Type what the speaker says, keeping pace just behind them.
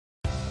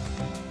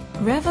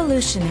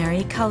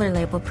Revolutionary color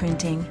label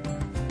printing.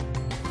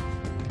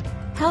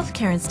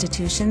 Healthcare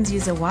institutions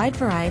use a wide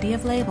variety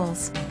of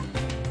labels.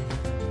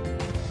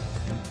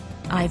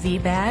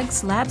 IV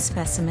bags, lab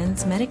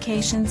specimens,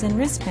 medications, and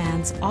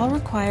wristbands all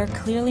require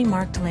clearly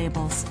marked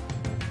labels.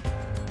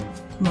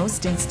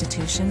 Most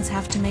institutions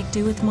have to make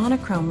do with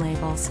monochrome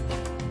labels.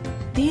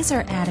 These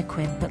are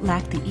adequate but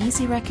lack the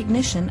easy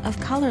recognition of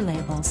color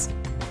labels.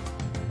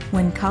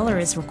 When color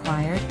is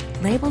required,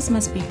 labels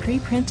must be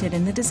pre-printed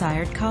in the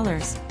desired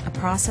colors, a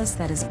process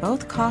that is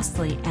both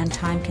costly and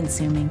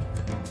time-consuming.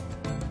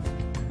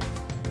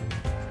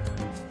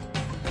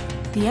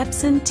 The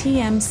Epson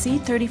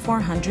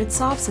TM-C3400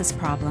 solves this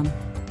problem.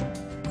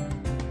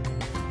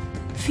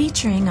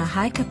 Featuring a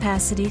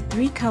high-capacity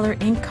 3-color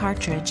ink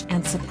cartridge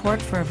and support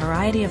for a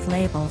variety of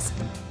labels,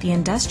 the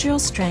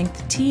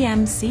industrial-strength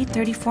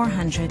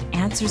TM-C3400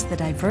 answers the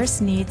diverse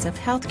needs of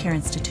healthcare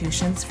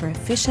institutions for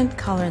efficient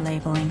color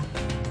labeling.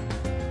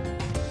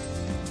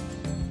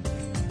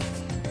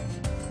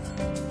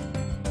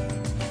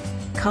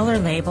 Color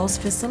labels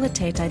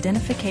facilitate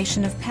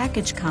identification of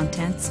package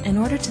contents in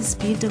order to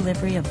speed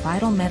delivery of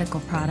vital medical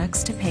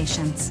products to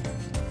patients.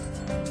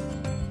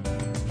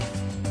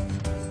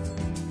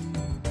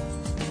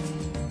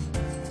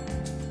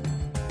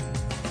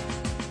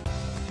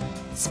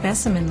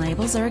 Specimen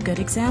labels are a good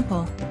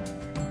example.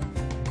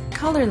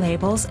 Color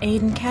labels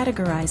aid in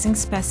categorizing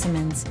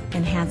specimens,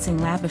 enhancing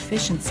lab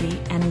efficiency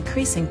and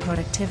increasing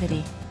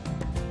productivity.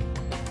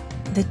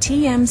 The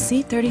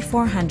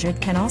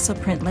TM-C3400 can also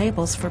print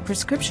labels for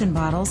prescription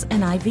bottles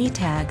and IV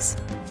tags.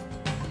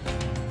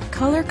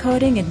 Color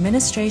coding,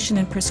 administration,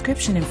 and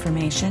prescription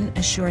information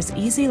assures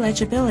easy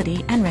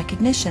legibility and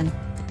recognition.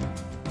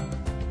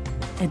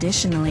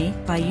 Additionally,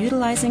 by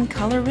utilizing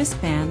color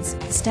wristbands,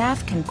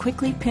 staff can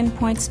quickly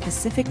pinpoint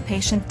specific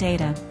patient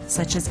data,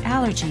 such as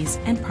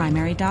allergies and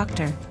primary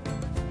doctor.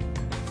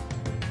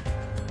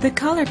 The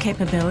color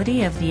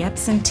capability of the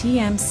Epson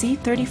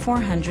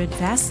TM-C3400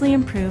 vastly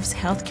improves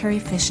healthcare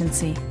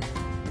efficiency.